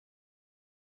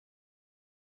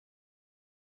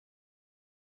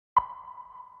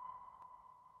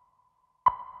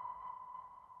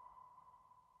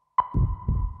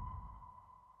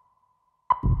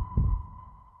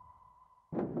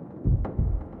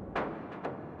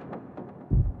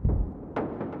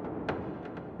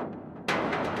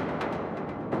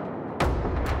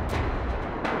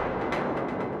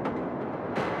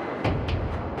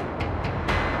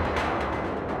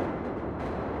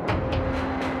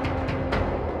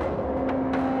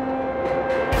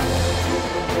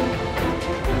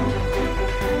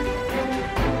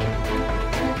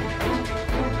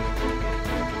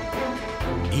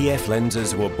EF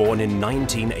lenses were born in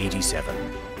 1987.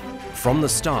 From the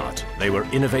start, they were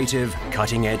innovative,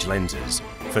 cutting-edge lenses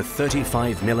for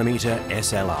 35mm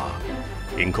SLR,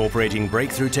 incorporating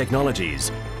breakthrough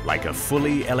technologies like a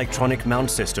fully electronic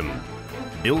mount system,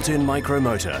 built-in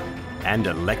micromotor, and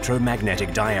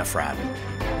electromagnetic diaphragm.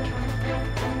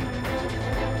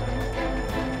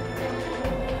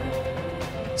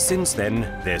 Since then,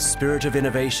 their spirit of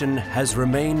innovation has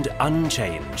remained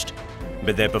unchanged,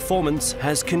 but their performance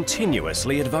has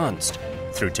continuously advanced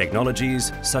through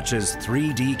technologies such as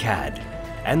 3D CAD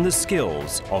and the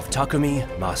skills of Takumi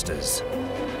masters.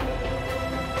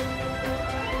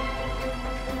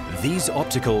 These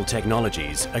optical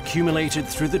technologies, accumulated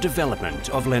through the development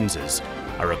of lenses,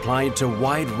 are applied to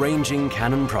wide-ranging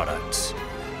Canon products.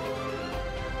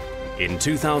 In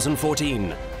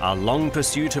 2014, our long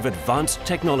pursuit of advanced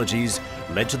technologies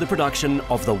led to the production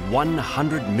of the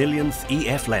 100 millionth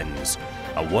EF lens,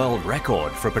 a world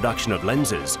record for production of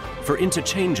lenses for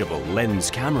interchangeable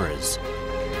lens cameras.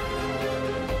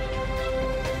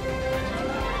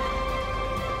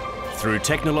 Through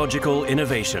technological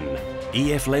innovation,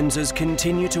 EF lenses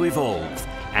continue to evolve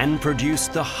and produce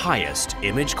the highest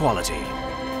image quality.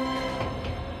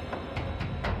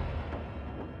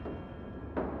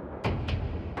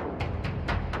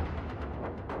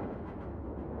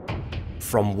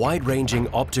 From wide-ranging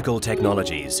optical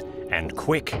technologies and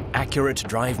quick, accurate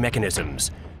drive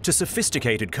mechanisms to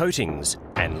sophisticated coatings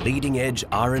and leading-edge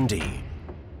R&D,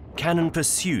 Canon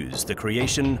pursues the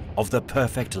creation of the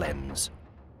perfect lens.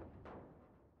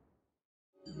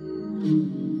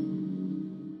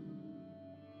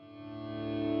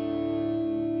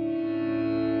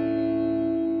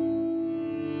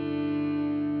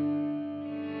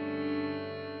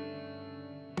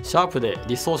シャープで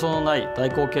ディストーションのない大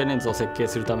口径レンズを設計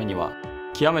するためには、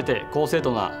極めて高精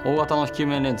度な大型の非球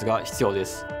面レンズが必要で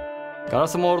す。ガラ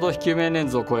スモールド非球面レン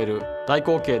ズを超える大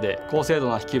口径で高精度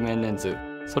な非球面レンズ、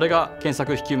それが検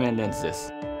索非球面レンズで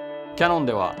す。キヤノン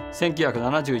では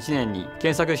1971年に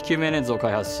検索非球面レンズを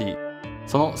開発し、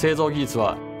その製造技術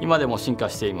は今でも進化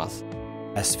しています。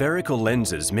Aspherical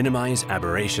lenses minimize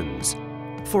aberrations.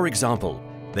 For example,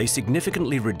 they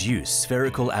significantly reduce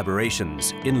spherical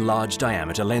aberrations in large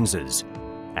diameter lenses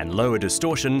and lower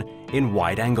distortion in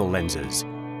wide-angle lenses.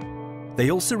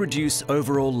 They also reduce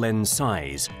overall lens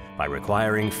size by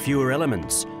requiring fewer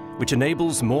elements, which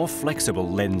enables more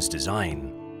flexible lens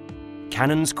design.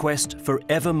 Canon's quest for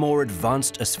ever more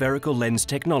advanced aspherical lens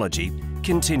technology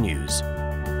continues.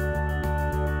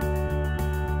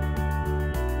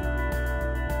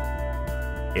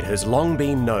 It has long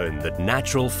been known that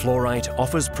natural fluorite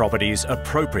offers properties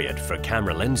appropriate for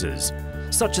camera lenses,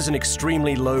 such as an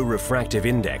extremely low refractive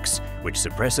index, which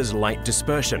suppresses light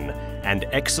dispersion, and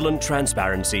excellent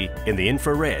transparency in the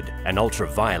infrared and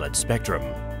ultraviolet spectrum.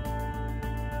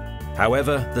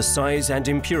 However, the size and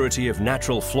impurity of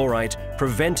natural fluorite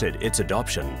prevented its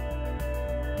adoption.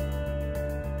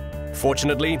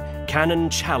 Fortunately, Canon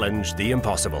challenged the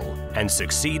impossible and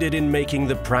succeeded in making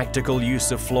the practical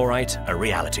use of fluorite a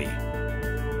reality.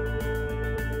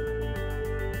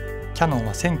 キヤノン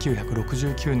は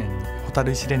1969年にホタ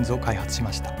ル石レンズを開発し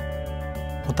ました。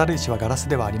ホタル石はガラス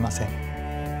ではありません。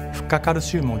フッ化カル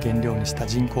シウムを原料にした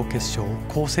人工結晶を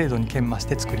高精度に研磨し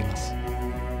て作ります。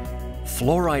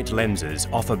Fluorite lenses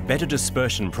offer better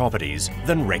dispersion properties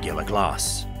than regular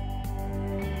glass.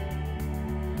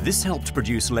 This helped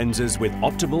produce lenses with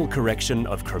optimal correction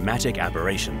of chromatic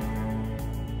aberration.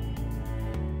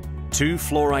 Two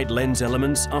fluorite lens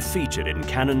elements are featured in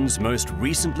Canon's most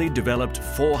recently developed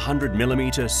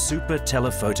 400mm super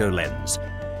telephoto lens,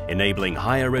 enabling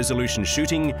higher resolution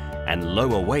shooting and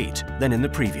lower weight than in the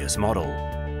previous model.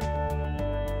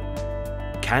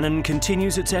 Canon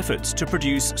continues its efforts to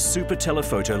produce super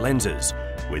telephoto lenses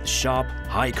with sharp,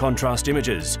 high-contrast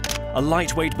images, a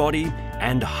lightweight body,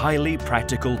 and highly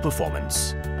practical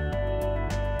performance.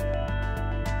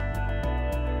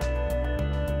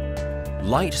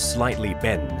 Light slightly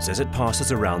bends as it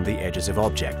passes around the edges of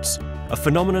objects, a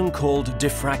phenomenon called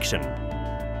diffraction.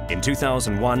 In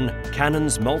 2001,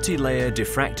 Canon's multi-layer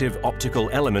diffractive optical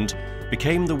element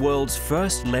became the world's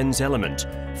first lens element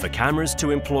for cameras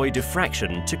to employ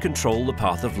diffraction to control the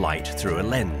path of light through a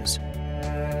lens.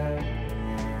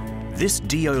 This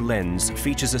DO lens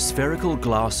features a spherical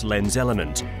glass lens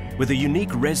element with a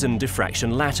unique resin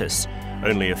diffraction lattice,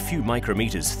 only a few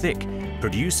micrometers thick,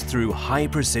 produced through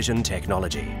high-precision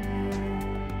technology.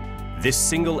 This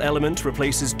single element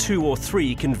replaces 2 or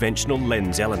 3 conventional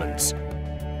lens elements,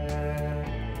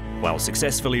 while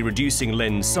successfully reducing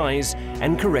lens size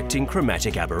and correcting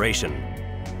chromatic aberration.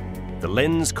 the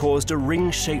lens caused a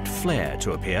ring-shaped flare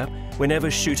to appear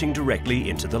whenever shooting directly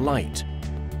into the light.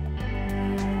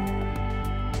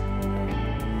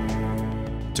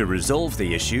 To resolve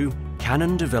the issue,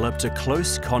 Canon developed a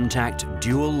close contact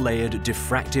dual-layered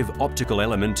diffractive optical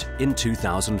element in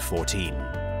 2014.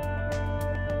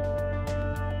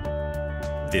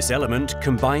 This element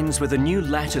combines with a new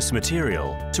lattice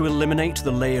material to eliminate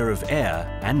the layer of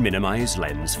air and minimize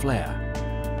lens flare.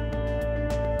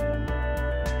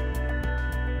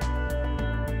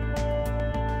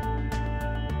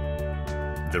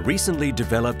 The recently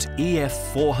developed EF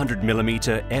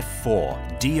 400mm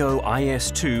f4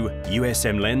 DO-IS2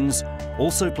 USM lens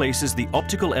also places the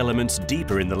optical elements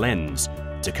deeper in the lens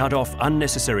to cut off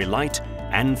unnecessary light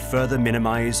and further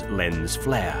minimize lens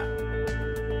flare.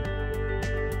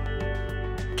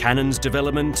 Canon's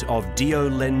development of DO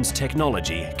lens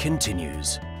technology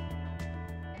continues.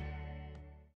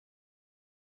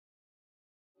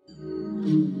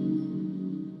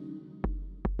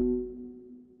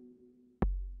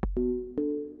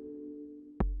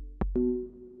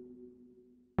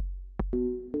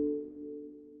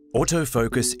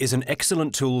 Autofocus is an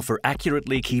excellent tool for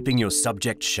accurately keeping your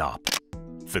subject sharp.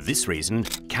 For this reason,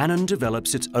 Canon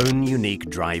develops its own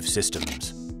unique drive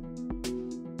systems.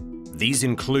 These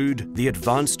include the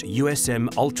advanced USM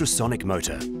ultrasonic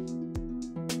motor.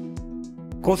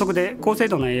 高速で高精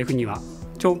度の AF には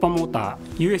超音波モータ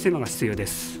ー USM が必要で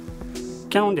す。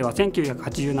キヤノンでは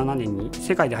1987年に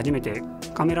世界で初めて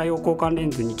カメラ用交換レ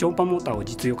ンズに超音波モーターを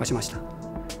実用化しました。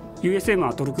USM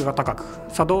はトルクが高く、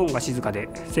作動音が静かで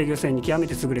制御性に極め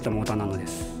て優れたモーターなので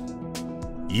す。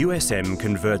USM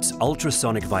converts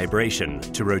ultrasonic vibration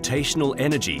to rotational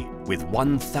energy with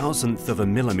 1,000th of a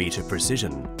millimeter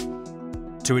precision.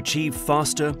 To achieve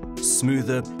faster,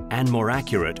 smoother, and more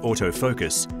accurate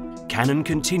autofocus, Canon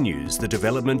continues the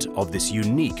development of this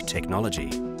unique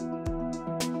technology.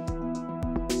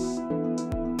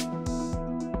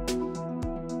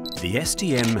 The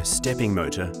STM stepping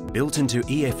motor built into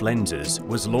EF lenses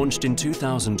was launched in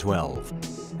 2012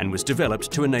 and was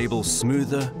developed to enable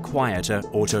smoother, quieter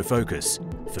autofocus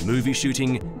for movie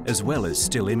shooting as well as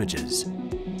still images.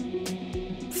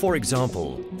 For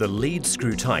example, the lead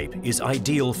screw type is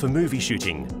ideal for movie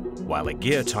shooting, while a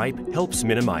gear type helps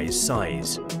minimize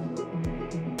size.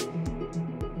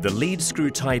 The lead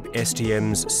screw type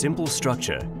STM's simple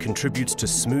structure contributes to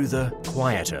smoother,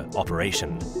 quieter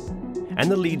operation. And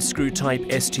the lead screw type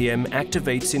STM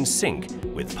activates in sync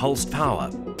with pulsed power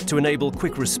to enable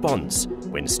quick response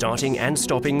when starting and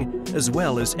stopping, as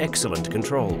well as excellent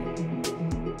control.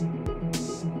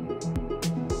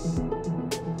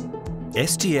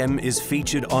 STM is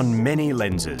featured on many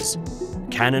lenses.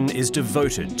 Canon is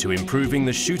devoted to improving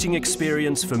the shooting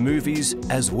experience for movies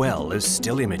as well as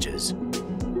still images.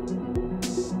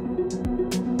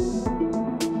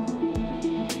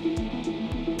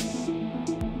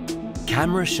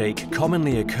 Camera shake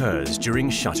commonly occurs during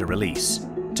shutter release.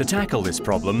 To tackle this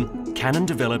problem, Canon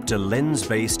developed a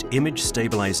lens-based image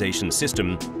stabilization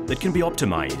system that can be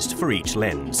optimized for each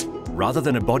lens, rather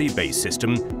than a body-based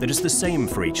system that is the same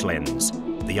for each lens.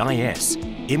 The IS,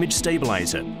 Image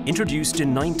Stabilizer, introduced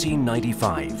in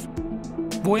 1995.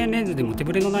 望遠レンズでも手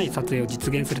ぶれのない撮影を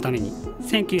実現するために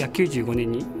1995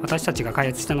年に私たちが開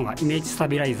発したのがイメージスタ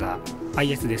ビライザー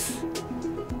IS です。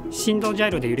振動ジャ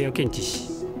イロで揺れを検知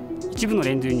し、一部の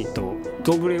レンズユニットを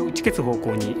ゾウブレを打ち消す方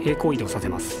向に平行移動させ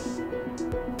ます。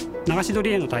流し撮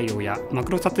りへの対応やマ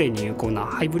クロ撮影に有効な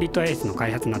ハイブリッド IS の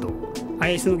開発など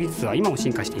IS の技術は今も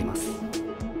進化しています。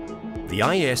The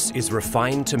IS is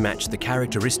refined to match the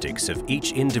characteristics of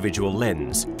each individual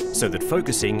lens so that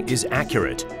focusing is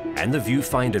accurate and the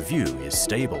viewfinder view is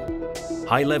stable.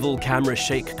 High-level camera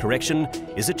shake correction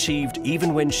is achieved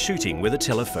even when shooting with a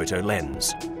telephoto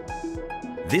lens.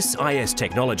 This IS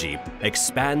technology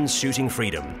expands shooting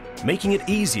freedom, making it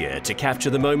easier to capture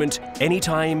the moment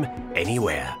anytime,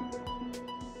 anywhere.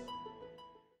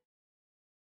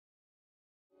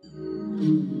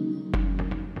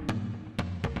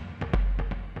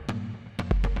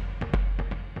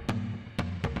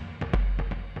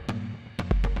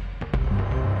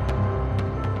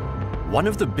 One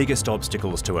of the biggest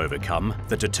obstacles to overcome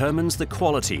that determines the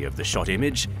quality of the shot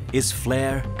image is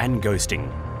flare and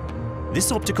ghosting.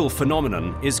 This optical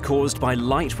phenomenon is caused by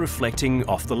light reflecting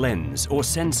off the lens or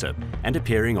sensor and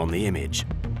appearing on the image.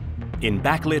 In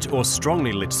backlit or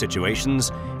strongly lit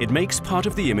situations, it makes part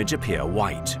of the image appear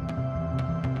white.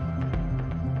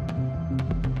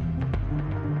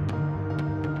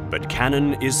 But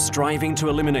Canon is striving to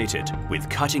eliminate it with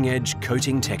cutting-edge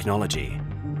coating technology.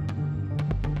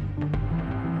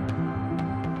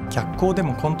 逆光で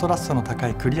もコントラストの高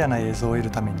いクリアな映像を得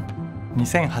るために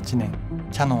2008年、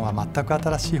キャノンは全く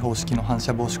新しい方式の反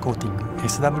射防止コーティング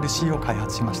SWC を開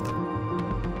発しました。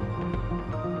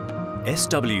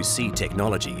SWC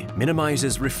technology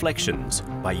minimizes reflections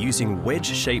by using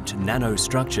wedge-shaped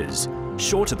nanostructures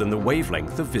shorter than the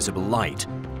wavelength of visible light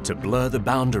to blur the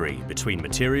boundary between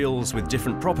materials with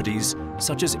different properties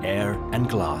such as air and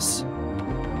glass.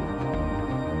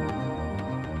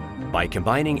 By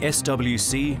combining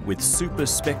SWC with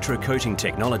superspectra coating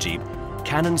technology,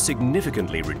 Canon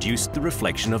significantly reduced the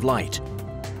reflection of light.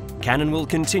 Canon will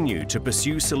continue to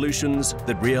pursue solutions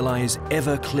that realize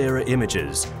ever clearer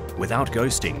images without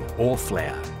ghosting or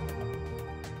flare.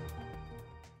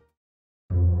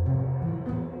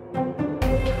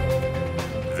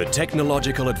 The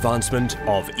technological advancement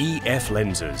of EF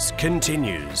lenses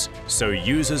continues so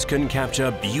users can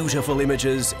capture beautiful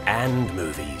images and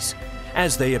movies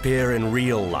as they appear in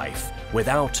real life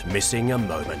without missing a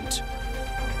moment.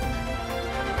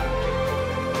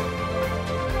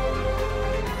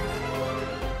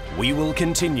 We will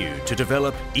continue to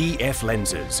develop EF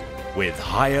lenses with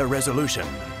higher resolution,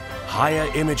 higher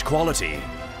image quality,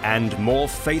 and more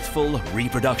faithful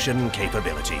reproduction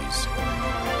capabilities.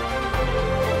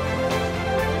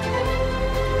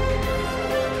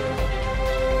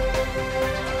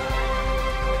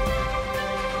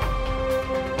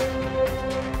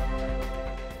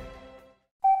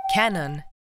 Canon